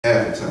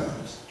half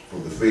times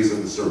from the face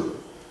of the serpent.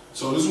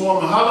 So this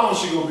woman, how long is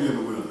she going to be in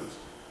the wilderness?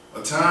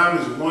 A time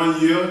is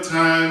 1 year,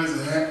 time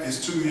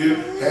is 2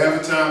 years,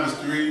 half a time is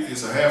 3,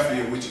 it's a half a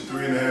year, which is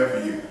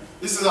 3.5 years.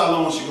 This is how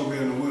long she's going to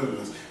be in the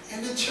wilderness.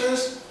 And the church,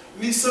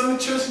 these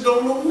Sunday churches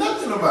don't know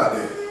nothing about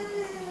that.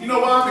 You know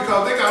why?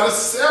 Because they got a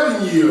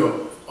 7-year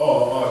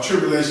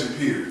tribulation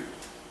period.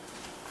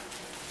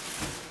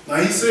 Now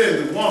he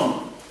said the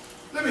woman,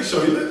 let me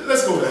show you,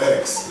 let's go to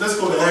Acts. Let's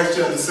go to Acts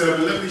chapter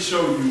 7. Let me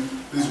show you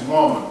this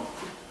woman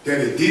that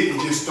it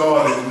didn't just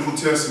start in the New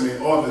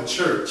Testament or the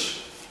church.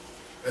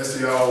 As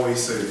they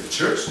always say, the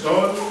church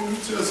started in the New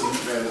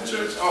Testament. Man, the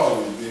church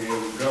always been here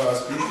with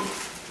God's people.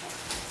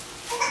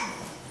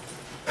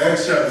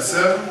 Acts chapter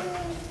 7,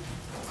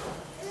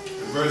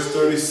 verse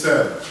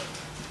 37.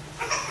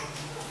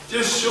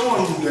 Just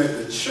showing you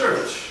that the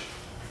church,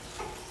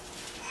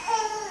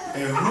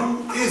 and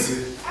who is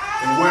it,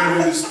 and where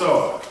did it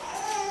start?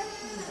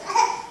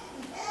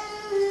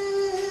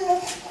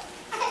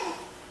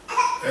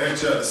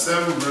 Acts chapter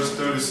 7, verse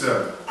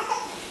 37.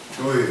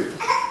 Go ahead.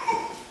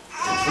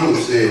 And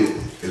Philip said,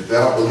 if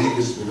thou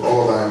believest with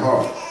all thy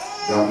heart,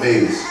 thou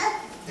mayest.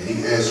 And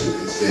he answered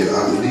and said,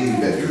 I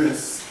believe that. You're in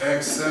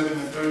Acts 7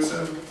 and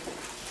 37?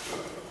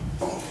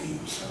 Oh, he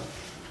was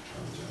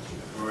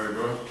All right,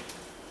 bro.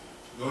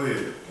 Go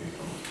ahead.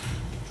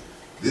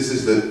 This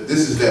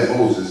is that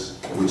Moses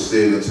which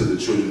said unto the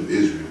children of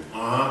Israel.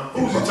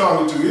 Who's he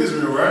talking to?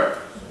 Israel, right?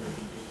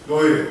 Go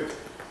ahead.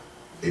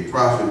 A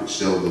prophet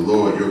shall the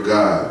Lord your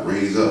God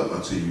raise up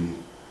unto you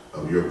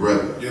of your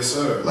brethren. Yes,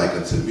 sir. Like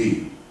unto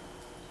me.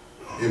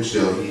 Him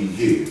shall he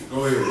hear.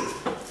 Go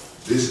ahead.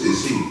 This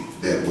is he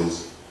that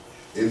was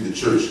in the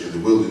church in the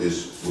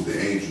wilderness with the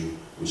angel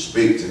which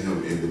spake to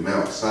him in the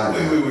Mount Sinai.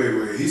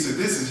 Wait. He said,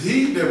 this is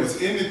he that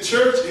was in the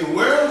church in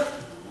where?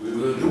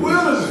 The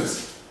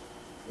wilderness.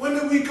 When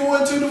did we go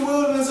into the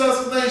wilderness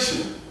as a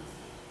nation?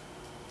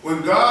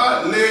 When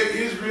God led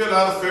Israel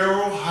out of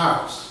Pharaoh's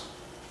house.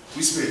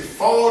 We spent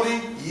 40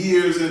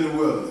 years in the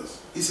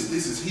wilderness. He said,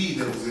 this is he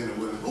that was in the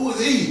wilderness. Who is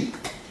he?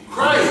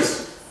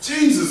 Christ.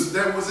 Jesus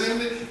that was in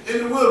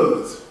the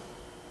wilderness.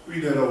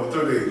 Read that over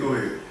 38. Go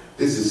ahead.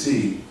 This is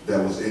he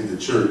that was in the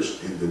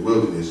church in the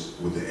wilderness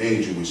with the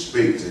angel which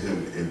spake to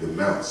him in the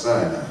Mount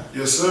Sinai.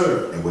 Yes,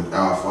 sir. And with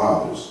our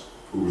fathers,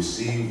 who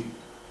received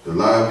the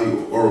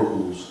lively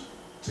oracles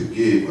to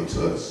give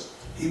unto us.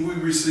 We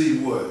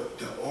receive what?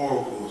 The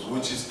oracles,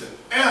 which is the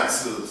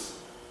answers.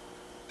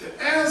 The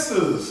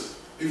answers.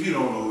 If you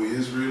don't know who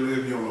Israel is,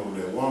 if you don't know who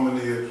that woman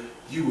is,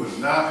 you will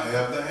not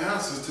have the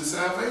answers to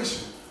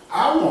salvation.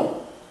 I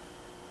won't.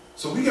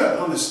 So we got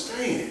to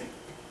understand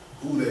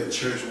who that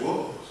church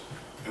was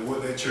and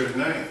what that church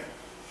name,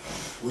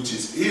 which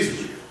is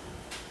Israel.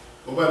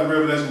 Go back to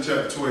Revelation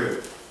chapter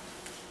 12.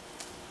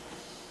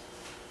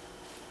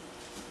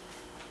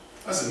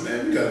 I said,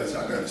 man, I got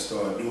to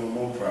start doing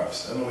more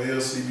prophecy. I know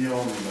LC be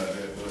on me about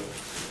that, but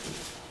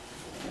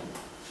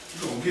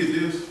you gonna get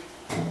this?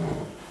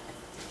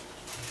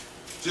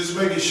 Just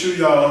making sure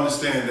y'all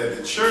understand that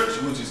the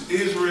church, which is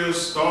Israel,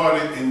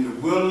 started in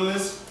the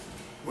wilderness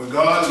when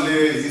God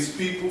led his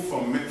people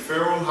from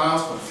Pharaoh's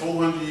house for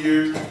 400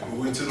 years. We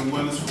went to the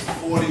wilderness for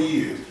 40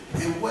 years.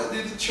 And what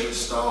did the church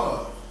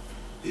start?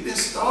 It didn't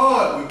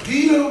start with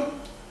Peter.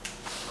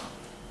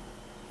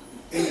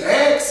 In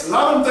Acts, a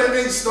lot of them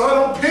think they started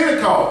on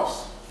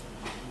Pentecost.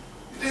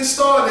 It didn't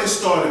start, they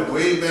started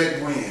way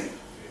back when,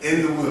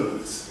 in the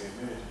wilderness.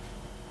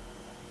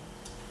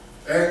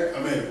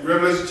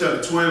 Revelation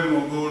chapter 12,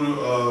 we're going to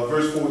go to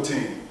verse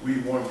 14.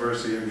 Read one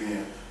verse here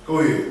again. Go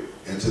ahead.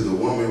 And to the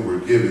woman were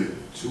given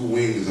 2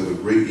 wings of a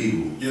great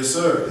eagle. Yes,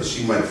 sir. That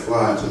she might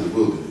fly into the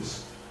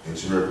wilderness,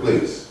 into her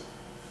place,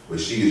 where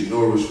she is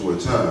nourished for a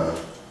time,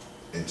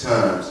 and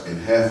times,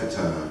 and half a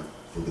time,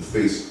 from the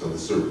face of the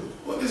serpent.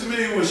 What does this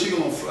mean when she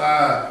going to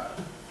fly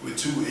with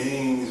 2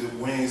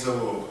 wings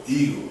of an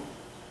eagle?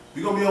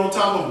 We going to be on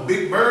top of a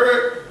big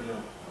bird?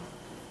 Yeah.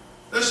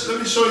 Let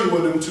me show you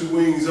what them 2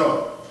 wings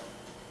are.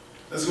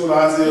 Let's go to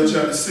Isaiah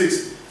chapter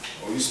 60.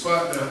 Oh, you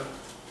spot that?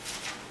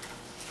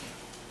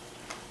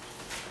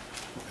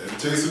 And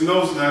take some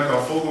notes now,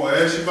 because folks going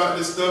to ask you about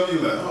this stuff.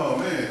 You're like, oh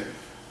man,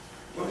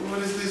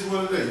 what is this,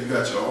 what is that? You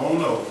got your own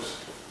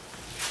notes.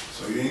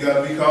 So you ain't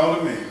got to be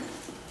calling me.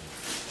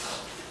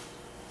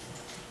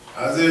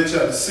 Isaiah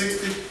chapter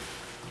 60,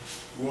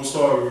 we're going to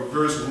start with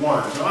verse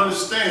 1. To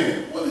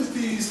understand, what is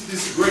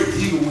this great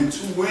eagle with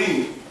 2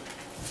 wings?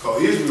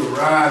 Because Israel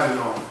riding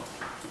on it.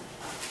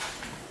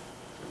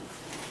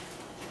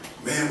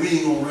 Man, we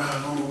ain't going to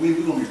ride on the wing.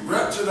 We're going to be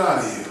raptured out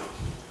of here.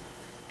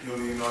 You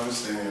don't even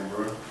understand,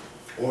 bro.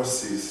 Or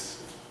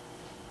sis.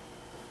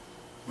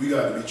 We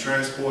got to be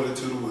transported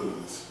to the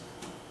wilderness.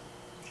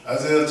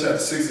 Isaiah chapter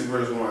 60,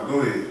 verse 1.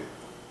 Go ahead.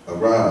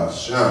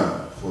 Arise,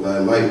 shine, for thy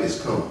light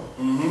is come.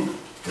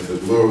 And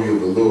the glory of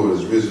the Lord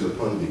is risen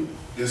upon thee.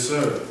 Yes,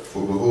 sir.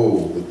 For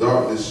behold, the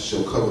darkness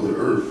shall cover the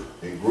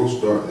earth, and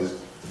gross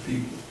darkness the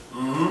people.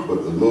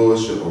 But the Lord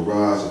shall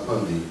arise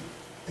upon thee,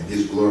 and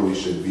his glory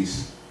shall be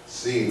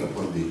seen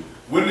upon thee.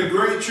 When the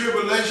great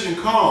tribulation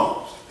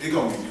comes, It's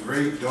going to be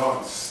great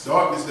darkness.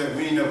 Darkness that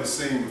we ain't never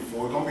seen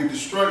before. It's going to be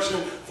destruction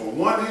from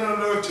one end of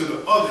the earth to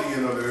the other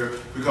end of the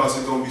earth because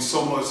it's going to be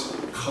so much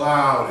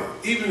clouded.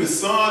 Even the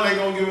sun ain't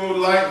going to give it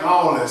light and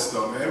all that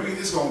stuff, man.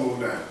 It's going to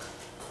go down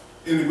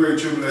in the great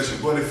tribulation.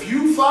 But if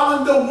you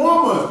follow the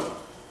woman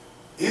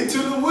into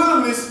the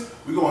wilderness,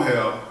 we're going to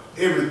have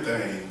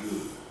everything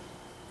good.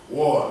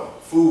 Water,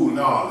 food, and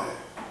all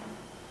that.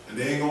 And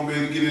they ain't going to be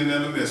able to get in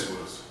there and mess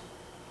with us.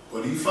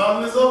 But you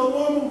follow this other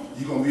woman,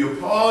 you're going to be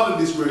a part of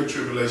this great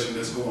tribulation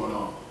that's going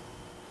on.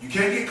 You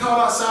can't get caught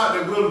outside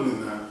that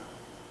wilderness now.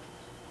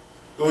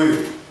 Go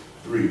ahead.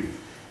 3.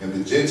 And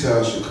the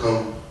Gentiles shall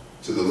come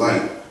to the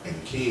light,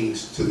 and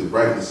kings to the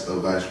brightness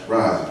of thy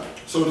rising.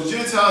 So the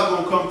Gentiles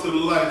going to come to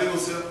the light. They're going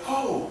to say,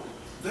 oh,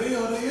 they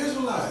are the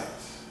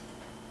Israelites.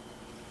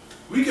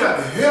 We got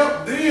to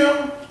help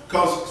them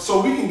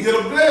so we can get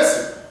a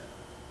blessing.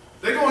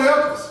 They're going to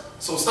help us.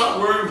 So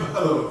stop worrying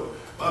about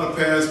a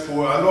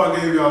passport. I know I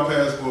gave y'all a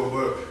passport,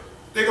 but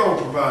they're going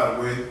to provide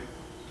a way.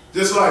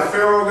 Just like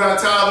Pharaoh got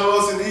tired of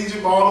us in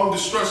Egypt, all them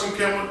destruction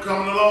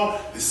coming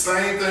along, the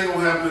same thing going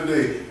to happen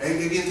today. Ain't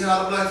they getting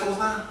tired of black folks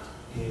now?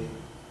 Yeah.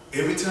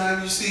 Every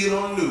time you see it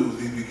on the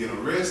news, either we get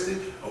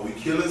arrested, or we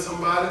killing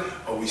somebody,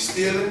 or we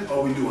stealing,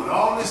 or we doing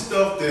all this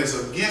stuff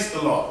that's against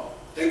the law.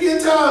 They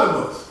getting tired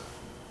of us.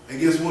 And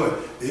guess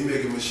what? They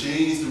making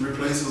machines to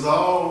replace us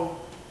all.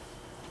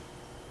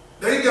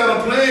 They got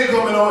a plan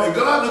coming on, and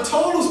God done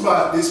told us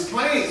about this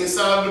plan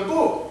inside of the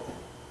book.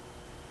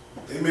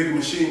 They make a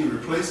machine to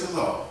replace us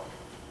all.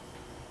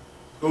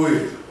 Go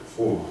ahead.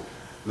 4.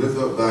 Lift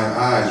up thine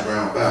eyes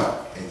round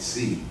about, and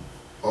see,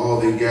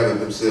 all they gather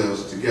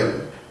themselves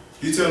together.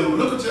 He tell them,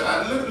 look at your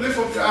eyes, lift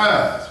up your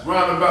eyes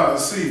round about and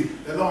see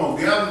that I'm going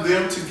to gather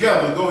them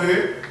together. Go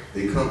ahead.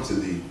 They come to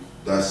thee.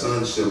 Thy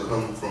sons shall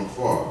come from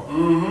far,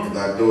 and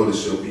thy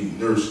daughters shall be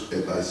nursed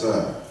at thy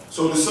side.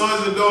 So the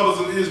sons and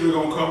daughters of Israel are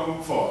going to come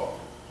from far.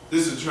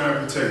 This is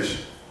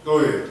transportation. Go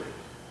ahead.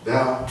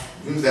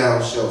 Then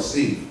thou shalt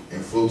see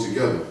and flow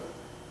together,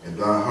 and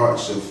thy heart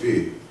shall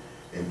fear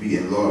and be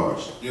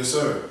enlarged. Yes,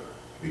 sir.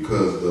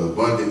 Because the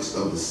abundance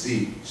of the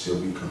sea shall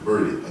be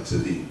converted unto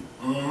thee.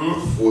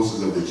 The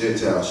forces of the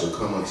Gentiles shall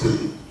come unto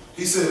thee.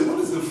 He said, what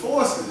is the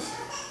forces?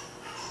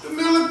 The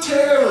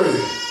military.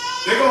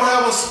 They're going to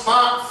have a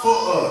spot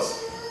for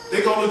us.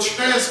 They're going to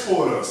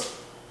transport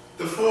us.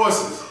 The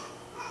forces.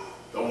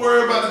 Don't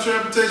worry about the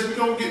transportation. We're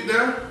going to get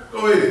there.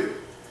 Go ahead.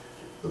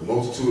 The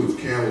multitude of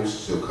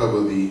camels shall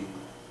cover thee.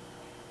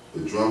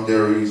 The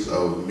dromedaries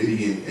of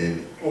Midian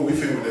and... Oh, we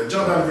finished that.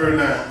 Jump down to verse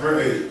 9,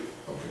 verse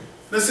 8. Okay.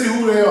 Let's see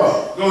who they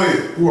are. Go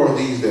ahead. Who are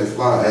these that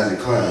fly as a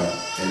cloud,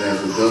 and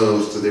as the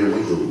doves to their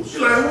windows?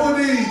 You're like, who are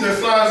these that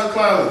fly as a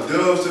cloud,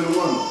 doves to the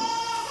window?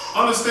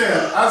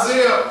 Understand,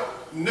 Isaiah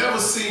never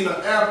seen an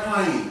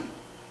airplane.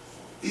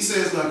 He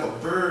says like a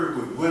bird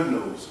with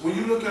windows. When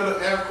you look at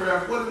an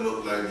aircraft, what it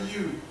look like to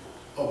you?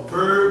 A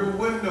bird with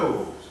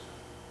windows.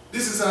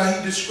 This is how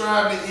he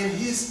described it in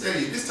his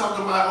day. This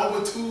talking about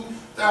over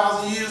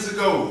 2,000 years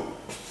ago.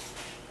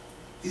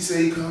 He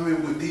said he come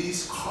in with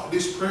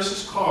this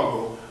precious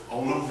cargo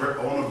on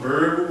a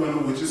bird with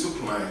window, which is a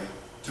plane,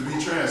 to be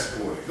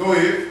transported. Go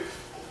ahead.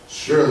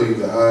 Surely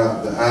the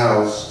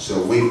isles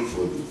shall wait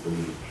for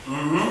me,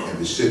 and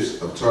the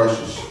ships of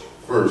Tarshish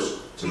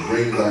first, to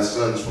bring thy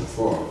sons from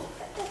far,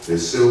 their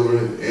silver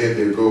and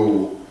their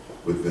gold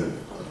with them,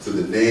 to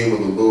the name of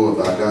the Lord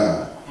thy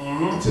God,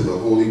 and to the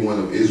Holy One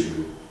of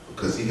Israel,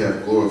 because he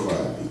hath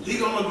glorified thee. He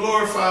gonna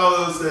glorify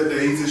us that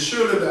day. He said,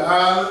 surely the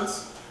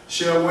islands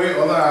shall wait,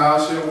 or the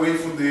isles shall wait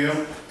for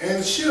them,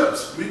 and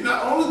ships. We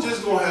not only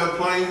just gonna have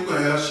planes, we're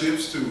gonna have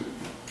ships too.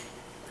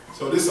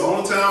 So this is the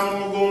only time I'm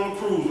gonna go on a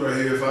cruise right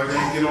here if I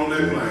can't get on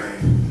that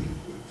plane.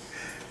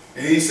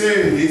 And he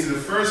said, he's the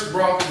first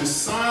brought his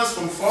sons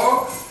from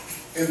far,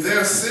 and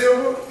their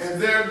silver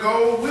and their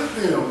gold with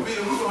them.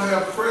 Meaning we're gonna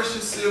have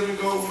precious silver,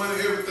 gold, money,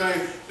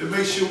 everything to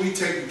make sure we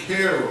taken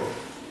care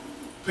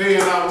of,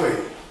 paying our way.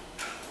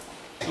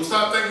 So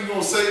stop thinking you're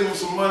gonna save them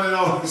some money and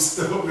all this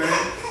stuff,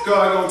 man.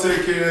 God gonna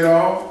take care of it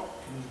all.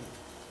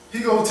 He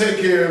gonna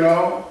take care of it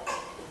all.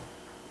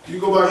 You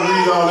go back and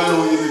read all that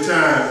on your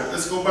time.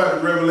 Let's go back to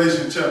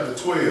Revelation chapter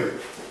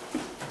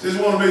 12. Just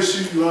want to make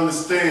sure you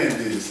understand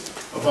this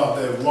about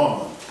that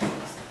woman.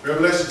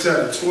 Revelation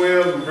chapter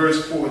 12 and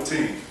verse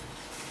 14.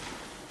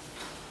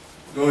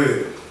 Go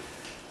ahead.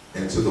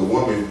 And to the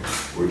woman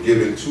were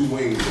given 2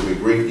 wings of a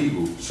great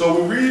eagle.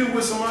 So we read it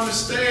with some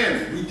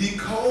understanding. We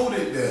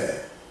decoded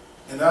that.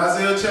 In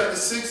Isaiah chapter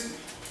 60,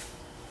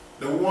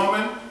 the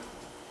woman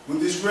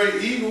with this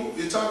great eagle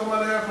is talking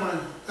about the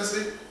airplane. That's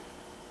it.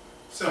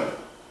 Simple.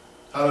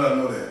 How did I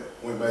know that?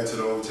 Went back to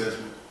the Old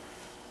Testament.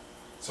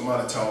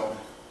 Somebody taught me,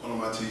 one of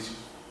my teachers.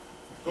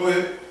 Go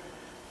ahead.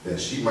 That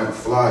she might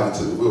fly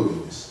into the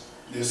wilderness.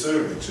 Yes,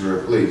 sir. Into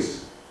her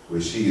place, where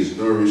she is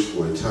nourished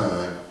for a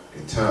time,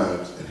 and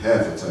times, and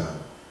half a time,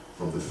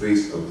 from the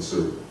face of the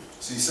serpent.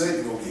 See,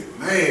 Satan gonna get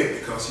mad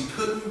because he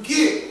couldn't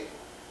get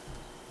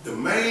the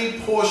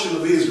main portion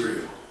of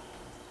Israel.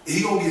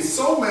 He gonna get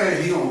so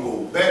mad, he gonna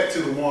go back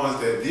to the ones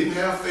that didn't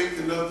have faith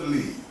enough to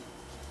leave.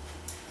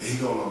 And he's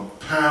going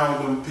to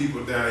pound them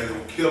people down. He's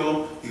going to kill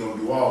them. He's going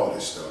to do all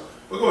this stuff.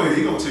 But go ahead.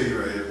 He's going to tell you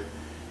right here.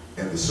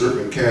 And the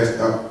serpent cast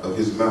out of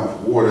his mouth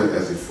water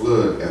as a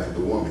flood after the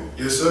woman.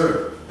 Yes,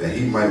 sir. That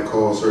he might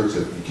cause her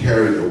to be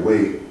carried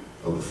away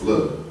of the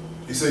flood.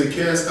 He said he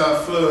cast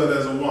out flood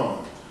as a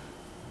woman.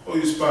 Hold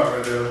your spot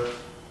right there.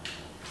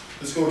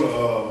 Let's go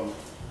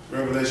to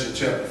Revelation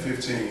chapter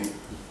 15. I don't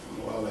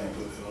know why I ain't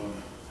put that on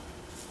there.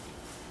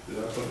 Did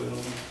I put that on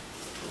there?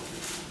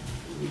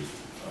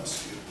 I'll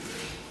skip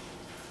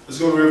that. Let's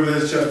go to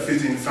Revelation chapter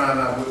 15 and find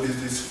out what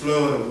this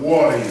flood of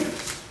water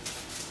is.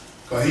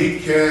 Because he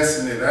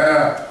casting it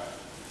out.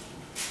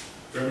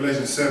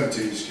 Revelation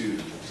 17, excuse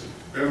me.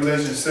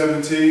 Revelation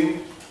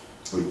 17.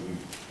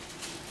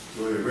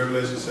 Go ahead,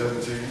 Revelation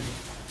 17.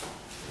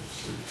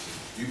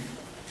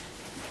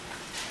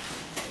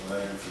 I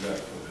forgot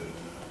to put that on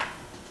there.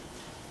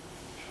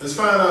 Let's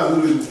find out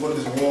what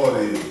this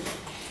water is.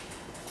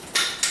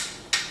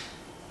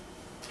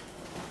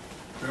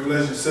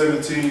 Revelation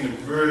 17 and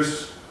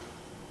verse.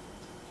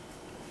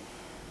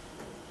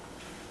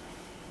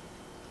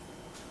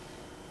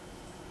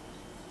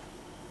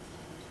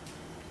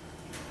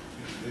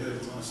 I'm getting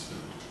ahead of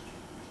myself.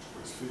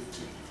 Verse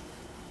 15.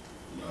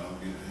 No, I'm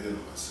getting ahead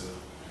of myself.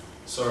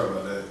 Sorry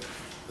about that.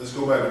 Let's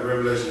go back to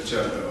Revelation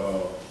chapter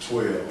 12.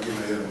 I'm getting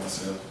ahead of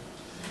myself.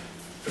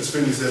 Let's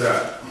finish that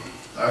out.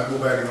 I'll go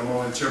back and I'm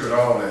going to interpret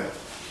all that.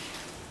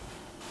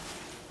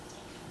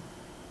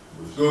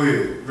 Go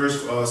ahead,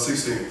 verse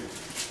 16.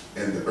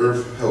 And the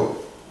earth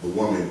helped the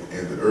woman,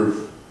 and the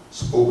earth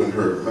opened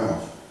her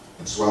mouth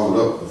and swallowed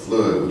up the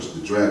flood which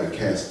the dragon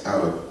cast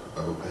out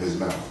of his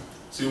mouth.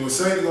 See, when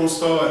Satan going to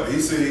start, he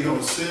said he's going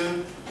to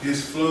send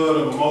his flood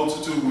of a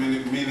multitude,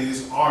 meaning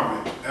his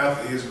army,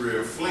 after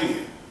Israel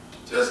fleeing.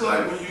 Just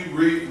like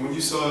when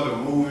you saw the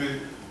movie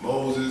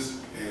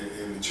Moses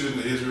and the children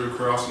of Israel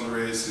crossing the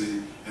Red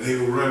Sea, and they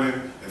were running,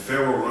 and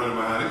Pharaoh running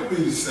behind, they're going to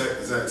be the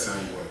exact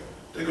same way.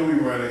 They're going to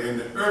be running, and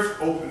the earth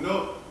opened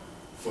up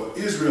for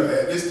Israel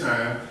at this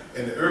time,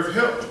 and the earth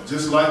helped them.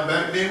 Just like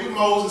back then with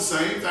Moses,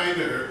 same thing,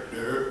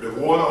 the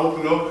water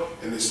opened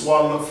up, and they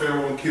swallowed up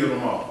Pharaoh and killed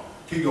them all.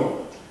 Keep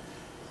going.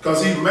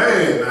 Because he's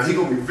mad now, he's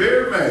going to be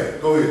very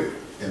mad. Go ahead.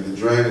 And the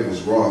dragon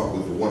was wroth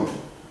with the woman,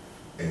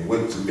 and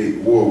went to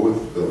make war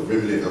with the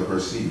remnant of her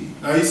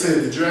seed. Now he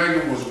said the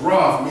dragon was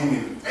wroth,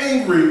 meaning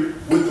angry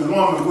with the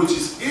woman, which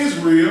is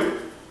Israel.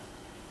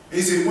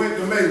 He said went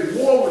to make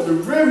war with the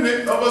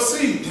remnant of her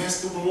seed.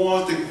 That's the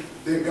ones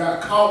that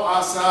got caught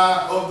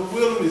outside of the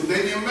wilderness.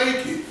 They didn't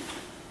make it.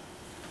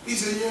 He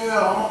said, yeah,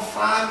 I'm going to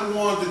find the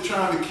ones that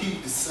trying to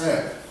keep the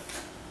Sabbath.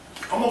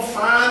 I'm going to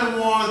find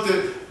the ones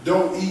that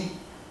don't eat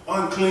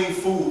unclean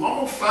food. I'm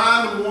going to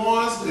find the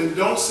ones that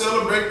don't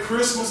celebrate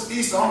Christmas,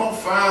 Easter. I'm going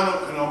to find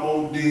them and I'm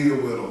going to deal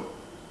with them.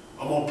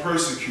 I'm going to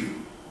persecute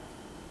them.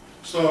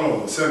 Start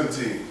over,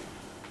 17.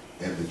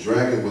 And the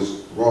dragon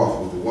was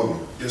wroth with the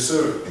woman. Yes,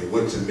 sir. And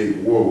went to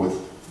make war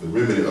with the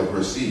remnant of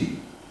her seed.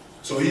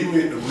 So he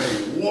went to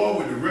make war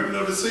with the remnant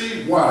of the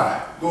seed?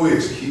 Why? Go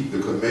ahead. To keep the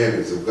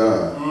commandments of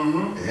God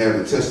and have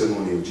the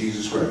testimony of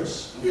Jesus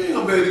Christ. You ain't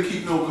going to be able to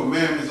keep no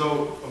commandments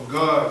of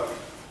God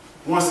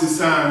once this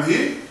time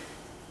hit.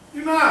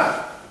 You're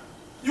not.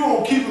 You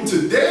won't keep them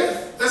to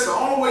death. That's the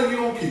only way you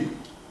don't keep them.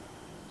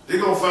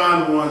 They're going to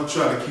find the ones that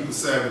try to keep a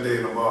Sabbath day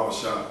in a barber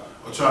shop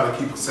or try to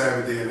keep a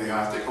Sabbath day in their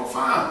house. They're going to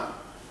find them.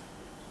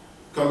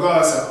 Because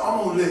God said,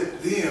 I'm going to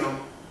let them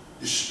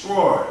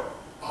destroy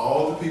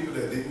all the people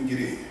that didn't get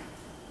in.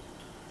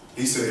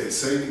 He said,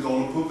 Satan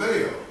going to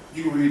prevail.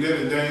 You can read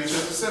that in Daniel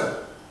chapter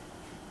 7.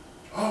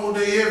 All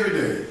day, every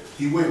day.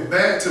 He went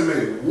back to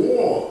make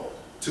war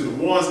to the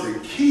ones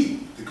that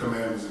keep the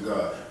commandments of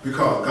God.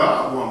 Because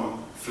God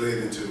woman fled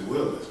into the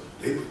wilderness.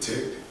 They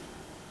protected.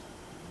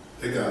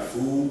 They got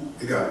food,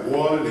 they got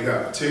water, they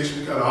got protection,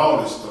 they got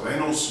all this stuff. Ain't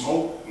no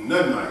smoke,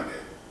 nothing like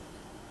that.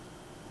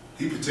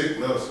 He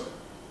protecting us.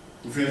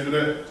 You finished with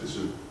that? Yes,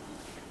 sir.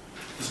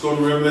 Let's go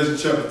to Revelation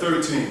chapter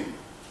 13 and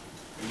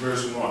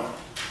verse 1.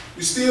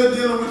 We're still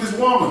dealing with this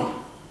woman.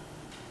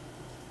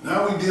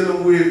 Now we're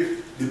dealing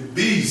with the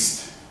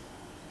beast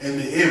and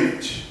the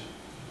image.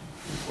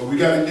 But we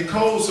got to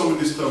decode some of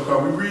this stuff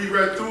because we read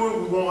right through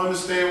it, we won't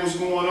understand what's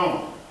going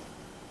on.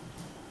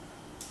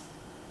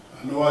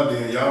 I know I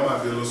did. Y'all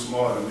might be a little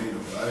smarter than me,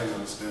 but I didn't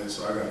understand,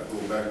 so I got to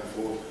go back and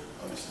forth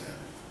to understand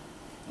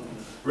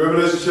it.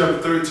 Revelation chapter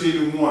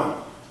 13 and 1.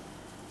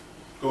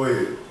 Go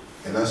ahead.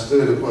 And I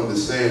stood upon the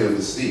sand of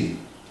the sea,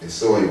 and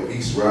saw a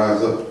beast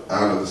rise up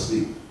out of the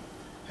sea,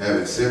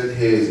 having 7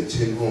 heads and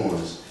 10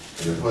 horns,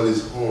 and upon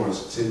his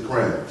horns 10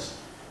 crowns,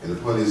 and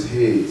upon his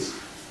heads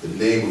the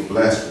name of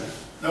blasphemy.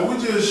 Now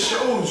we just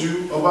showed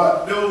you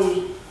about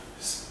those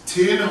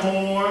 10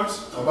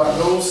 horns, about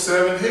those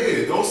 7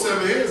 heads. Those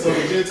 7 heads are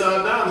the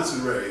Gentile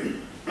dynasty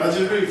reign. I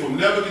just read from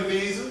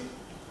Nebuchadnezzar,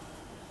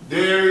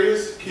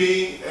 Darius,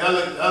 King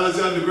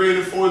Alexander the Great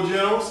and 4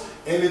 generals,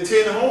 and the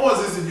 10 horns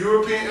is the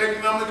European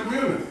Economic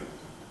Community,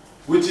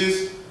 which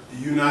is the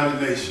United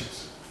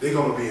Nations. They're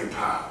going to be in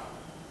power.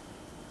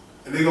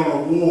 And they're going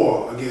to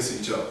war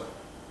against each other.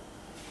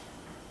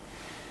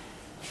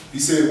 He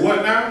said,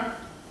 what now?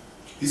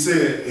 He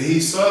said, and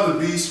he saw the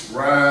beast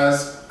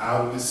rise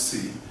out of the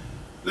sea.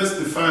 Let's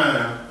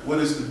define what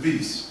is the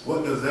beast.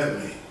 What does that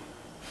mean?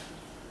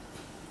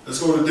 Let's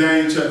go to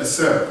Daniel chapter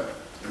 7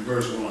 and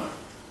verse 1.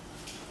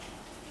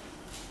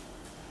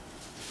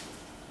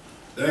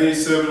 Daniel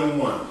 7 and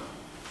 1.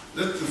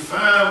 Let's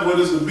define what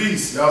is the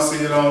beast. Y'all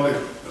see it all day.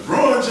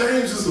 LeBron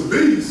James is a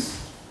beast.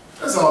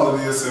 That's all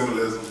it is,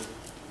 symbolism.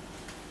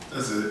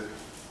 That's it.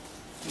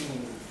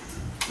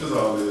 That's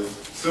all it is.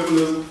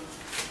 Symbolism.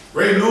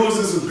 Ray Lewis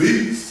is a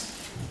beast.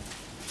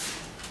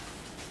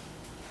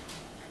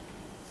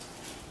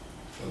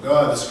 But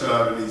God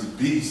describing these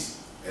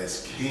beasts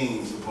as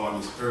kings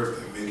upon this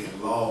earth and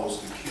making laws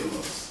to kill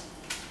us,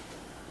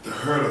 to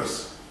hurt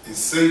us. And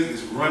Satan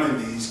is running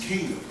these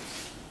kingdoms.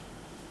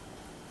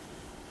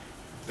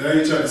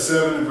 Daniel chapter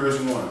 7 and verse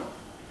 1.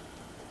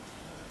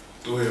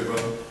 Go ahead,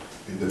 brother.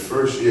 In the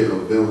first year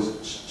of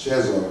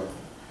Belshazzar,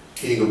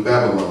 king of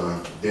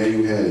Babylon,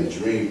 Daniel had a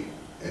dream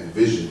and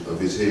vision of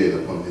his head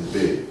upon his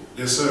bed.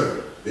 Yes,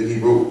 sir. Then he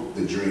wrote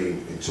the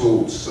dream and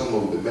told some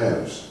of the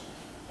matters.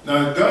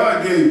 Now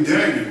God gave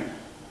Daniel,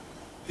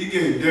 he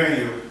gave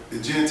Daniel the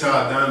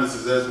Gentile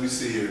dynasties as we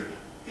see here.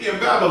 He in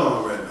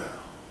Babylon right now.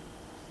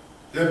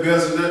 That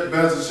Belshazzar,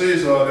 that's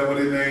what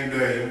they named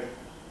Daniel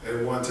at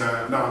one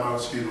time. No,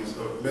 excuse me.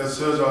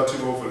 Belshazzar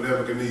took over for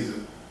Nebuchadnezzar.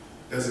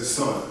 That's his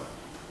son.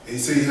 And he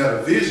said he had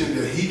a vision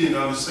that he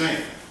didn't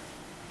understand.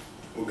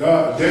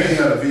 Well,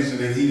 Daniel had a vision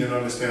that he didn't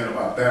understand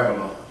about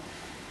Babylon.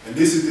 And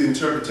this is the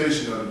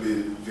interpretation of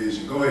the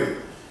vision. Go ahead.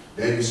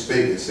 Daniel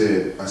spake and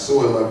said, I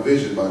saw in my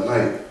vision by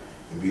night,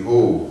 and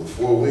behold, the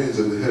four winds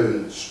of the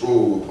heaven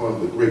strolled upon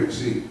the great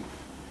sea,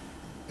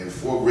 and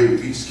four great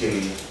beasts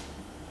came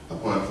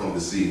upon from the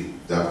sea,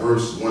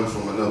 diverse one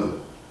from another.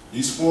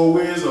 These four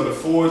winds are the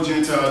four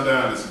Gentile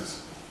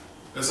dynasties.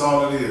 That's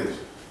all it is.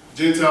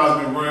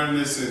 Gentiles been running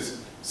this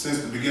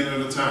since the beginning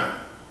of the time.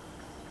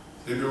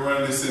 They've been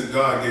running this since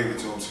God gave it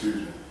to them, excuse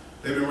me.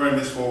 They've been running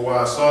this for a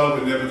while,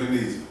 started with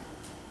Nebuchadnezzar,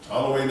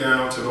 all the way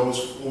down to those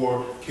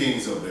four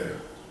kings up there.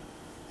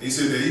 He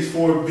said that these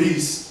four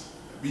beasts,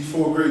 these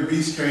four great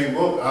beasts came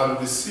up out of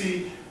the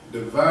sea,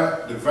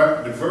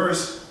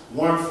 diverse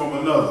one from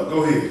another.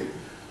 Go ahead.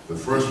 The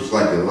first was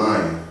like a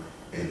lion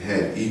and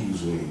had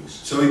eagle's wings.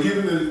 So he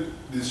given the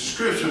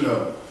description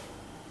of it.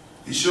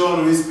 He showing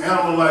them his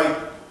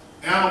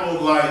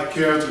animal-like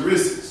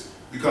characteristics,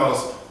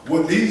 because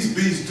what these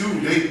beasts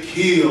do, they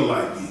kill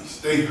like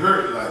beasts. They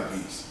hurt like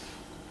beasts.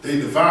 They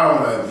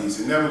devour like beasts.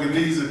 And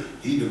Nebuchadnezzar,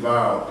 he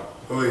devoured.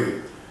 Go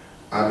ahead.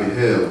 I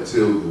beheld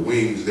till the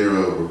wings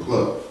thereof were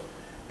plucked,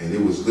 and it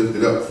was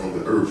lifted up from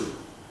the earth,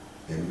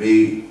 and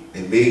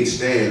made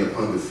stand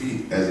upon the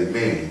feet as a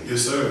man.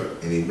 Yes, sir.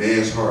 And a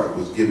man's heart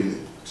was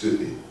given to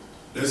it.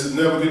 This is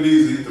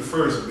Nebuchadnezzar, the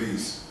first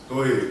beast.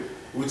 Go ahead.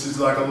 Which is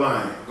like a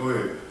lion. Go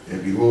ahead.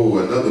 And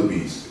behold, another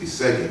beast, a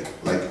second,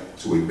 like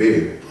to a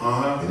bear.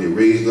 And it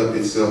raised up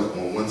itself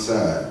on one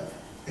side,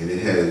 and it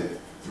had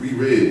 3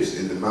 ribs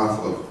in the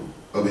mouth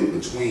of it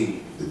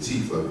between the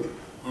teeth of it.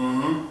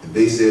 And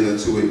they said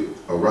unto it,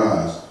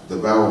 Arise,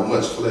 devour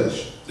much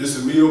flesh. This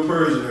is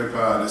Medo-Persian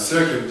Empire, the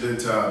second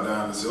Gentile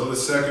dynasty, or the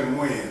second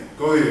wind.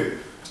 Go ahead.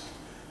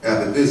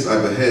 After this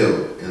I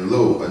beheld, and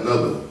lo,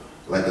 another,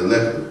 like a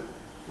leopard,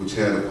 which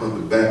had upon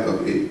the back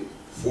of it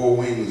 4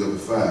 wings of a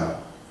fowl.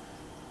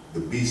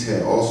 The beast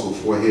had also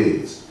 4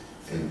 heads,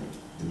 and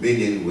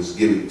dominion was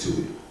given to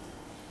it.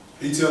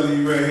 He's telling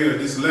you right here,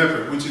 this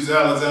leopard, which is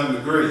Alexander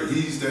the Great,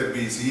 he's that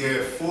beast. He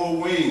had 4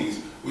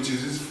 wings, which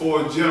is his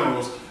 4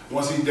 generals.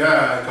 Once he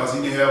died, because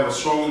he didn't have a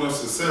strong enough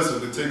successor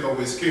to take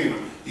over his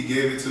kingdom, he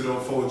gave it to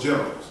those 4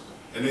 generals.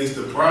 And they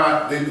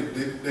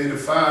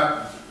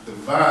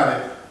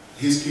divided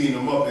his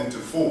kingdom up into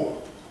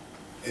 4.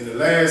 And the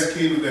last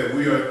kingdom that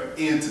we are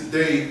in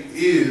today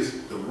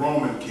is the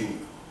Roman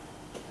kingdom.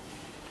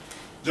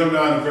 Jump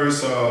down to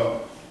verse,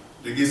 to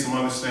get some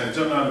understanding,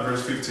 jump down to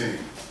verse 15.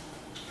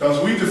 Because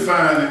we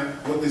defining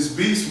what this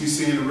beast we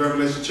see in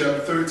Revelation chapter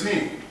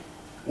 13.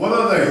 What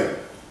are they?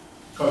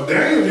 Because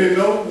Daniel didn't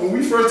know. When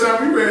we first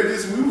time we read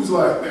this, we was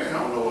like, man, I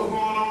don't know what's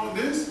going on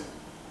with this.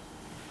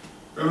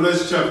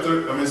 Revelation chapter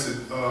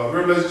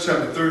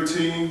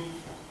 13.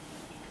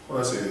 What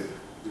I said?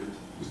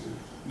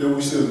 No,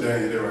 we still in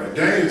Daniel, they're right.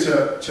 Daniel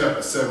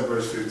chapter 7,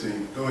 verse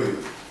 15. Go ahead.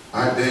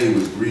 I, Daniel,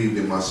 was grieved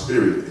in my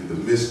spirit in the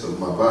midst of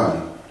my body,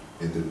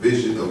 and the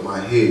vision of my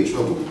head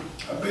troubled me.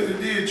 I bet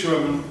it did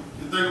trouble him.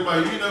 You think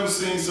about it, you never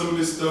seen some of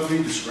this stuff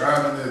he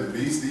describing as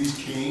beasts, these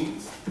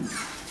kings.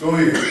 Go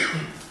ahead.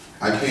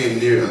 I came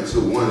near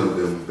unto one of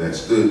them that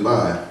stood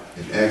by,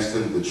 and asked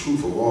him the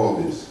truth of all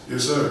this.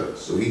 Yes, sir.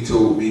 So he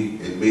told me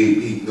and made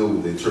me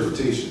know the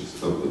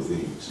interpretations of the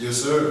things. Yes,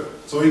 sir.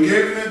 So he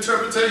gave an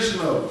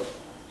interpretation of it.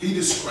 He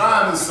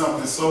described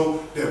something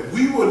so that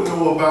we would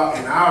know about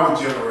in our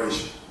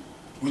generation,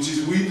 which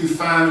is we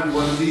defining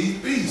one of these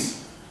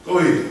beasts. Go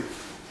ahead.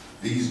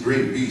 These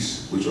great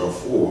beasts, which are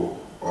 4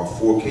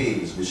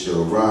 kings which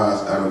shall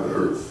arise out of the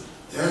earth.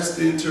 That's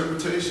the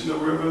interpretation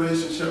of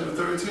Revelation chapter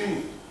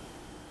 13.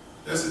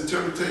 That's the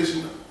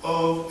interpretation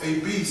of a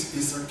beast.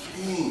 It's a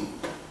king.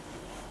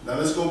 Now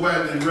let's go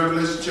back to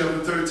Revelation chapter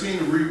 13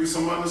 and read with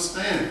some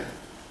understanding.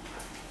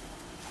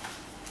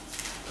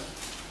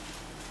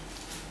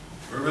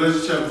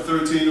 Revelation chapter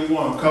 13 and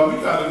 1. Because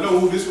we got to know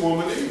who this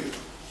woman is.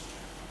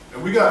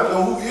 And we got to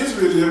know who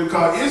Israel is,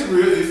 because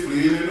Israel is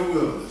fleeing in the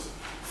wilderness.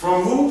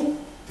 From who?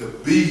 The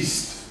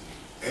beast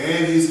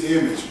and his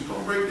image. We're going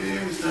to break the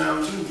image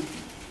down too.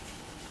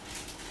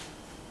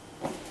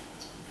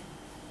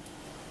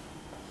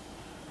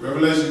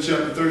 Revelation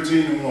chapter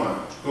 13 and 1.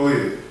 Go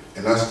ahead.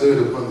 And I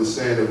stood upon the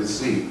sand of the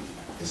sea,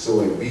 and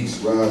saw a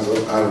beast rise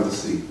up out of the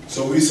sea.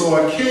 So we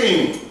saw a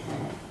king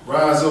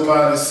rise up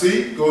out of the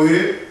sea. Go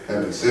ahead.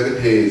 Having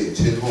 7 heads and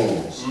 10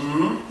 horns,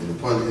 and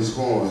upon his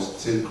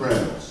horns 10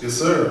 crowns. Yes,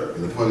 sir.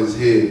 And upon his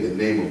head the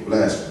name of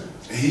blasphemy.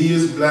 And he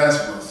is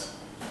blasphemous.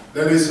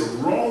 That is a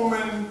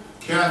Roman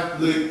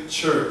Catholic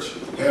Church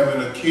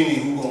having a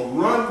king who's going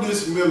to run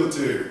this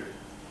military.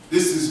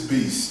 This is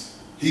beast.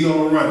 He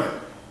going to run it.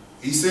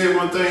 He said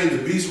one thing,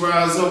 the beast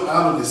rise up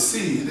out of the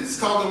sea. This is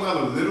talking about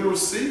a literal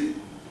sea?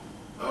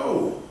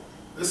 Oh,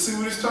 let's see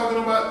what he's talking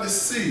about,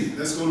 this sea.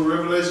 Let's go to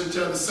Revelation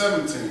chapter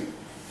 17.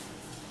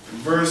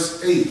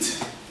 Verse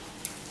 8.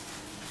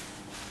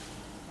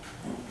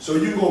 So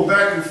you go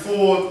back and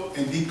forth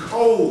and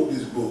decode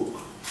this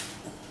book.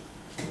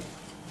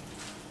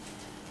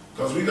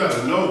 Because we got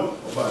to know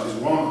about this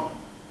woman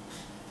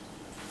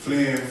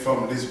fleeing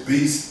from this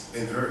beast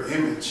in her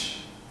image.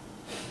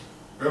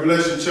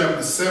 Revelation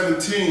chapter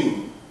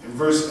 17 and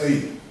verse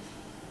 8.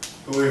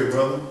 Go ahead,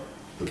 brother.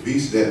 The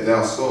beast that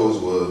thou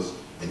sawest was,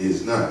 and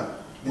is not.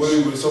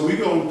 So we're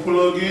going to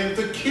plug in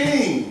the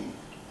king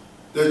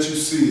that you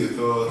see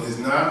is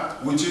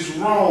not, which is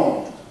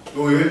wrong.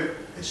 Go ahead.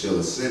 And shall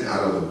ascend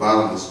out of the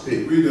bottomless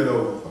pit. Read that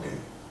over. Okay.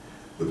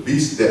 The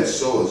beast that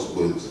sawest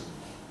was,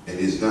 and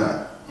is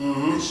not,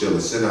 and shall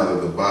ascend out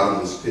of the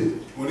bottomless pit.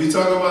 When he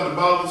talking about the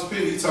bottomless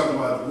pit, he's talking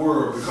about the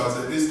world, because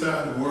at this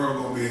time the world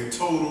going to be in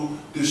total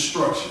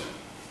destruction.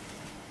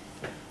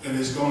 And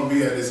it's going to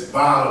be at its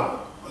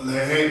bottom,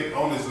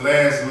 on its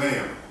last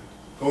lamb.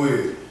 Go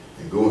ahead.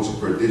 And go into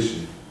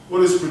perdition.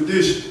 What is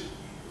perdition?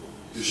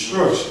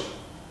 Destruction.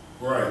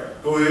 Right.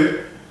 Go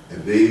ahead.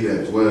 And they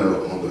that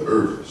dwell on the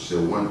earth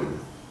shall wonder,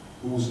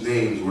 whose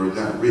names were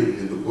not written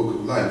in the book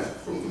of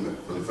life from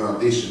the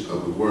foundation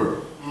of the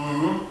world.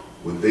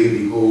 When they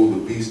behold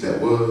the beast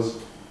that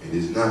was, and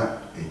is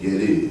not, and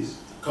yet is.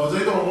 Because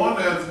they're going to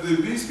wonder after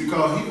the beast,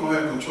 because he going to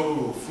have control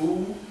over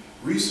food,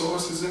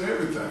 resources, and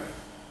everything.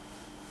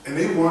 And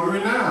they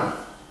wondering now.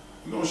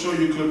 We're going to show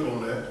you a clip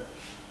on that.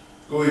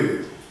 Go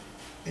ahead.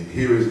 And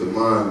here is the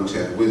mind which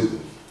hath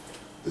wisdom.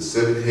 The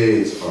 7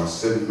 heads are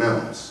 7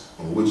 mountains,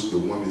 on which the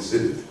woman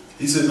sitteth.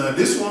 He said, now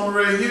this one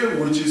right here,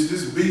 which is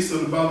this beast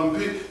of the bottom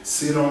pit,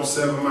 sit on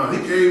 7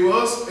 mountains. He gave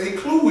us a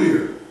clue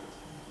here.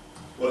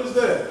 What is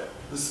that?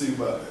 Let's see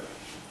about that.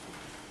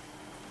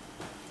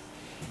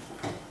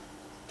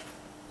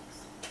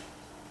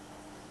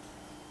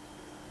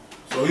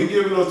 So he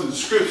giving us the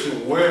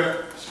description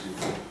where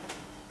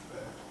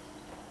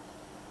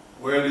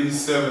these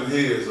 7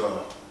 heads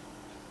are.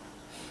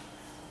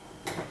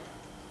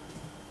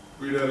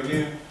 Read that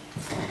again.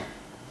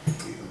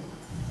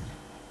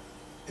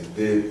 And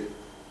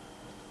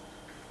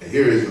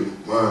here is the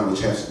mind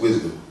which hath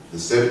wisdom. The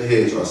 7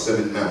 heads are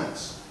 7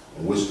 mountains,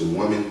 on which the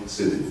woman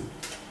sitteth.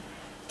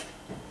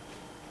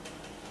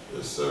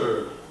 Yes,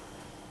 sir.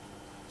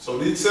 So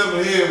these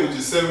 7 heads, which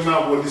is 7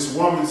 mountains, where this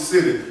woman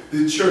sitteth,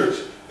 the church,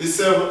 it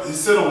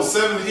sit on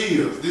 7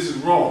 hills. This is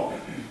wrong.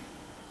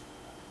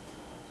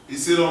 It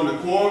sit on the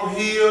Quorum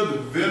Hill, the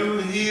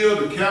Venom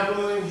Hill, the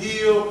Capitol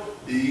Hill.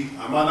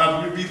 I might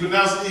not be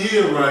pronouncing the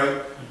hill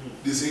right.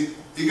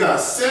 It got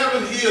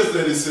 7 hills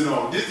that it sit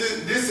on.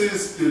 This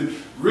is the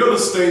real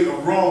estate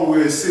of Rome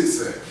where it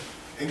sits at.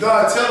 And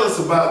God tells us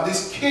about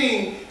this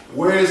king,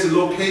 where his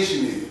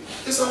location is.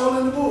 It's all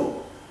in the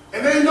book.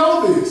 And they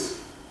know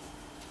this.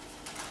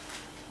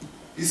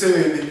 He said,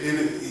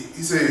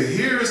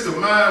 here is the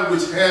mind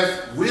which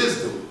hath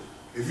wisdom.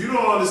 If you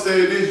don't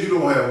understand this, you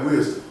don't have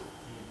wisdom.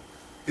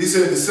 He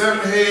said the 7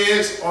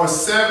 heads are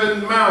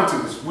 7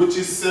 mountains, which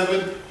is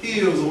 7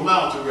 hills or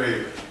mountain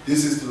range.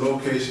 This is the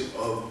location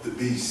of the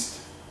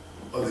beast,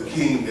 of the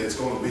king that's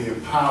going to be in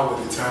power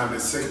at the time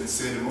that Satan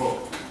set him up.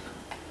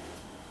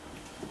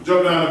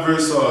 Jump down to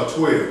verse 12.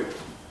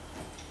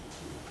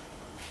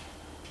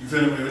 You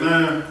finished with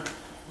 9?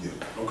 Yeah.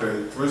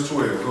 Okay, verse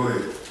 12, go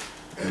ahead.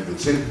 And the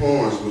 10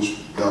 horns which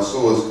thou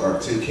sawest are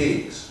 10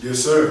 kings. Yes,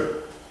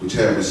 sir. Which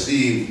have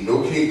received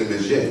no kingdom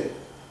as yet,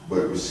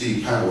 but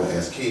receive power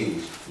as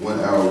kings 1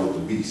 hour with the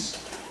beast.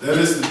 That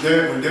is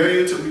when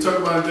we talk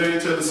about Daniel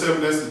chapter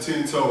 7, that's the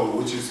 10 toll,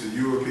 which is the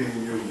European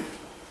Union.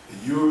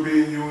 The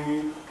European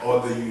Union or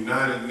the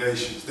United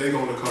Nations. They're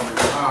going to come in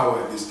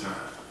power at this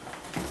time.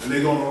 And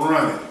they're going to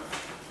run it.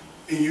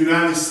 And the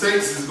United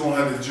States is going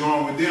to have to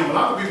join with them. A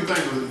lot of people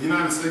think the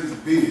United States is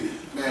big.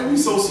 Man, we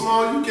so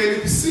small, you can't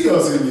even see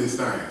us in this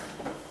thing.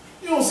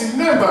 You don't see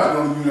nothing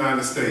about the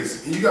United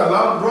States. And you got a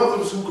lot of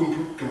brothers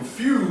who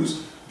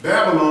confuse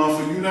Babylon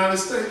for the United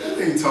States.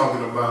 That ain't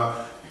talking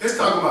about, it's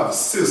talking about the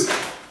system.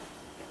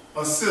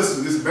 a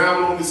system, this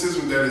Babylonian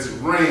system that is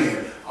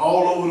ran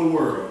all over the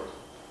world,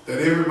 that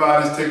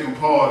everybody's taking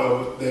part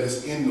of it, that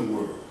is in the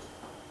world.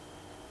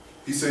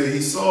 He said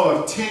he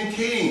saw 10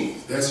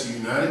 kings, that's the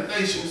United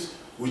Nations,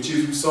 which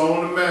is, we saw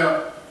on the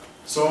map,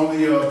 saw on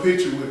the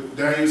picture with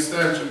Daniel's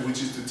statue,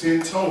 which is the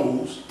 10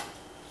 toes.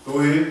 Go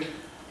ahead.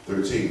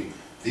 13.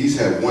 These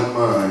have one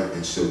mind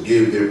and shall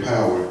give their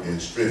power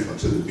and strength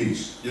unto the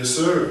beast. Yes,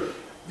 sir.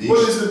 These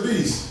What is the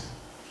beast?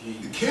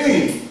 The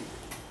king.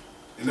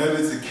 And that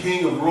is the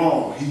king of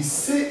Rome. He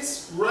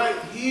sits right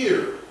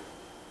here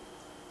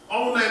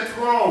on that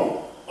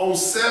throne on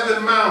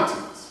 7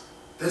 mountains.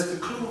 That's the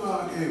clue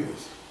God gave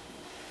us.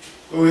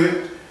 Go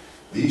ahead.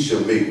 These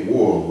shall make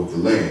war with the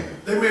Lamb.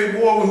 They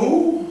made war with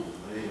who?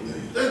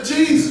 That's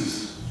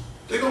Jesus.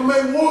 They're going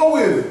to make war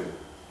with him.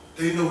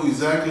 They know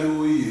exactly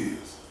who he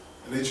is.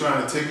 And they're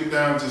trying to take him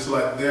down just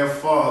like their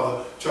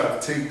father tried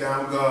to take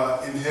down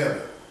God in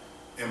heaven.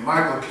 And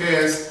Michael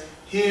cast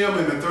him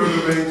and the third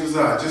of the angels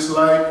out, just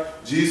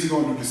like Jesus is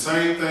going to do the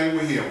same thing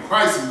with him.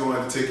 Christ is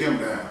going to take him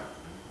down.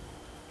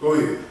 Go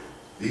ahead.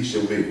 These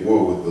shall make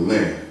war with the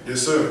Lamb.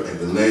 Yes, sir. And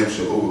the Lamb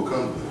shall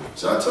overcome them.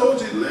 So I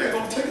told you, the Lamb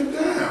going to take him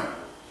down.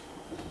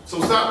 So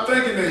stop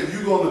thinking that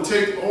you're going to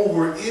take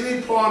over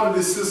any part of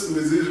this system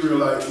as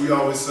Israelites. We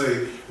always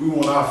say, we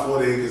want our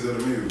 40 acres of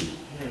the mule.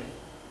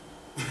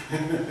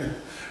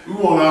 We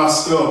want our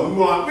stuff. We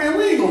want, man,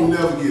 we ain't going to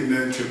never get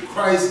nothing until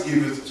Christ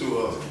gives it to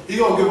us. He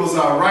going to give us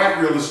our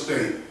right real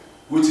estate,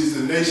 which is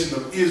the nation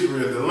of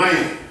Israel, the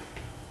land,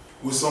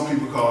 which some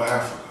people call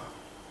Africa,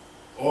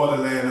 or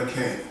the land of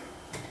Canaan.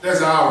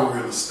 That's our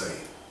real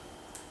estate.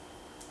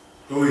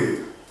 Go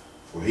ahead.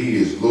 For he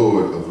is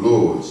Lord of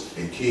lords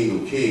and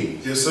King of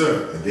kings. Yes,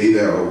 sir. And they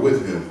that are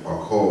with him are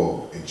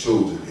called and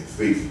chosen and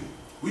faithful.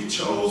 We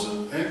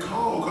chosen and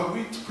called because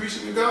we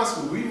preaching the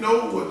gospel. We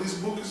know what this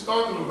book is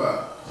talking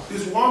about.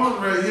 This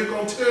woman right here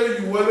going to tell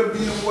you what to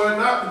be and what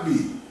not to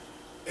be.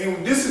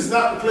 And this is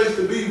not the place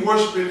to be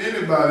worshiping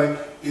anybody.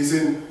 Is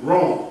in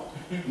Rome.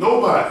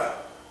 Nobody.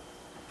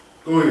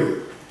 Go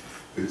ahead.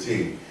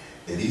 15.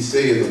 And he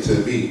saith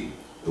unto me,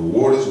 the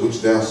waters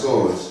which thou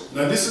sawest.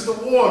 Now this is the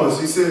waters.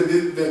 He said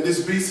that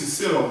this beast is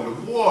sit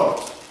on. The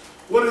waters.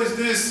 What is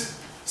this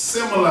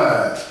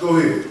symbolize? Go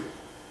ahead.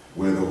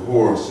 Where the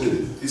whore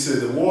sitteth. He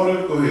said the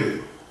water, go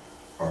ahead.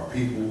 Are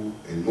people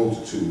in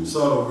multitudes.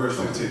 Start on verse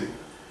 15.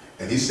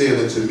 And he said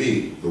unto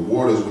me, the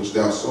waters which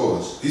thou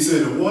sawest. He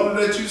said the water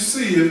that you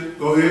see,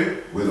 go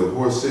ahead. Where the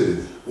whore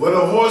sitteth. Where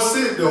the horse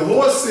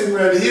sitting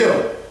right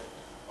here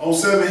on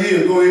 7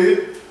 Hill, go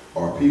ahead.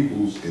 Are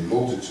peoples and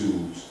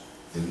multitudes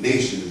and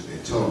nations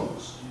and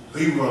tongues.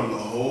 He run a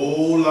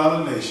whole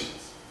lot of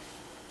nations.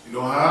 You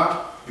know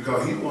how?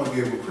 Because he the one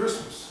gave him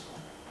Christmas.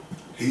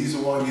 He's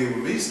the one who gave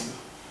him Easter.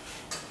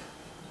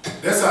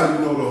 That's how you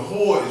know the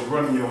whore is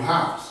running your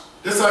house.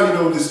 That's how you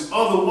know this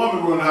other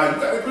woman running out.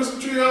 You got the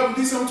Christmas tree up on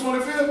December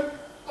 25th?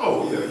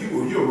 Oh yeah,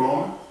 you're a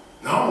Roman.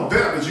 Now I'm a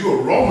Baptist, you're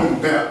a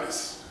Roman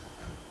Baptist.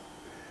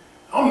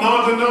 I'm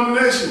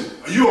non-denomination.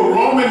 You a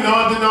Roman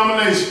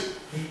non-denomination.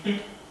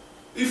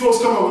 These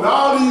folks come up with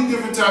all these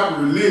different type of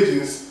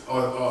religions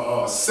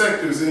or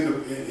sectors in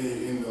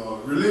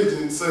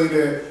religion say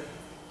that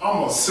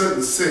I'm a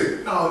certain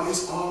sect. No,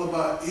 it's all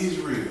about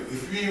Israel.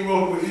 If you ain't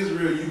rolling with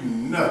Israel, you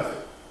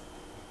nothing.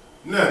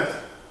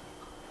 Nothing.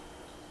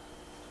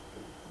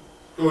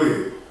 Go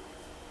ahead.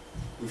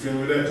 We feel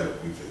with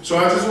that? So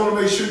I just want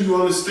to make sure you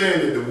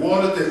understand that the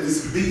water that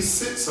this beast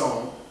sits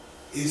on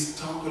is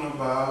talking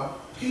about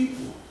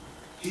people.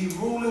 He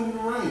ruling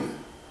and reigning.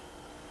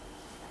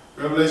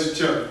 Revelation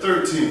chapter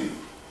 13.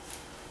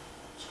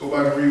 Let's go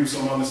back and read with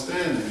some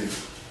understanding here.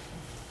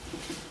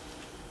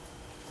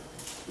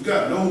 We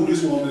got to know who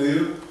this woman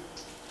is.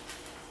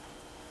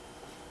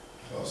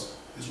 Because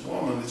this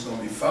woman is going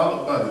to be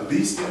followed by the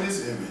beast in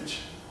his image.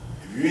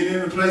 If you ain't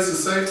in a place of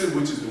safety,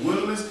 which is the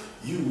wilderness,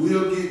 you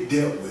will get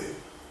dealt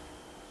with.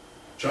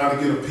 Trying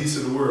to get a piece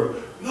of the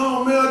world.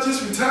 No, man, I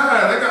just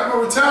retired. I got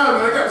my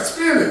retirement. I got to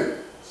spend it.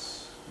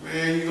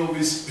 Man, you're going to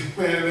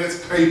be, man,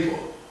 that's paper.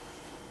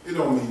 It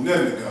don't mean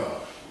nothing to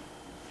God.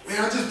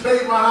 Man, I just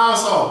paid my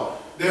house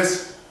off.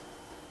 That's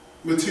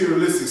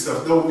materialistic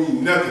stuff. Don't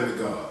mean nothing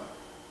to God.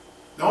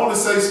 The only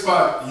safe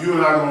spot you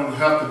and I are going to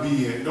have to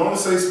be in, the only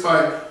safe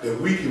spot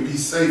that we can be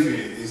safe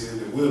in is in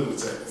the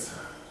wilderness at this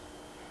time.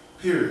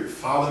 Period.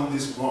 Follow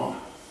this woman.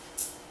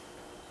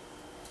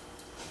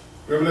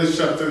 Revelation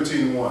chapter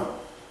 13:1.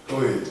 Go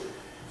ahead.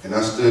 And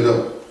I stood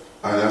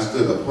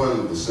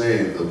upon the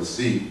sand of the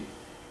sea,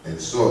 and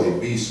saw a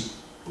beast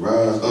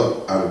rise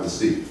up out of the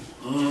sea,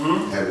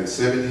 having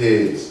 7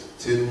 heads,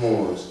 10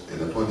 horns,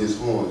 and upon his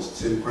horns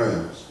 10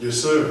 crowns. Yes,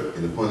 sir.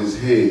 And upon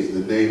his heads the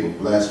name of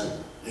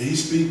blasphemy. And he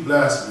speak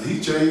blasphemy. He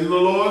changing the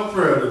Lord's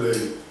Prayer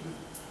today.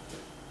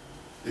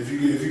 If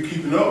you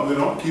keeping up with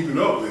him, I'm keeping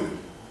up with him.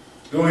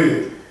 Go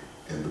ahead.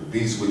 And the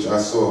beast which I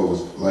saw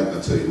was like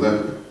unto a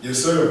leopard. Yes,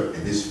 sir.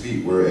 And his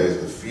feet were as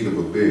the feet of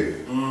a bear,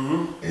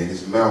 and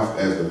his mouth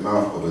as the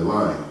mouth of a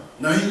lion.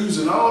 Now he's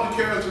using all the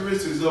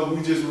characteristics of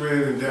we just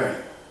read in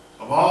Daniel.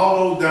 Of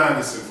all those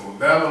dynasties, from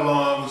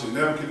Babylon, which is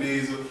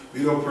Nebuchadnezzar,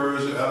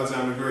 Medo-Persia,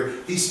 Alexander the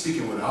Great. He's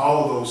speaking with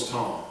all those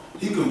tongues.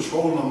 He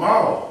controlling them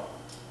all.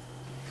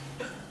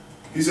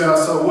 He said, I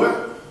saw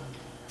what?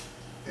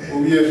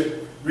 Well, yeah,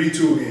 read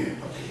 2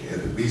 again. Okay.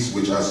 And the beast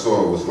which I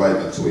saw was like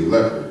unto a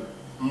leopard,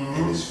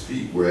 and his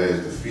feet were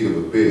as the feet of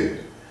a bear,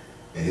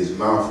 and his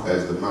mouth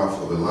as the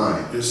mouth of a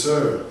lion. Yes,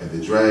 sir. And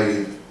the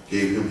dragon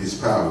gave him his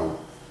power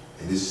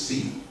and his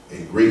seat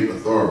and great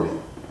authority.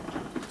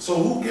 So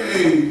who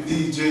gave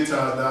these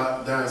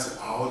Gentile dynasties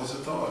all this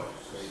authority?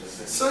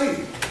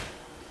 Satan.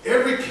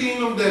 Every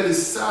kingdom that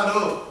is set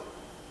up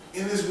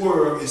in this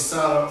world is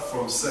set up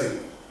from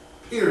Satan.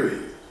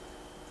 Period.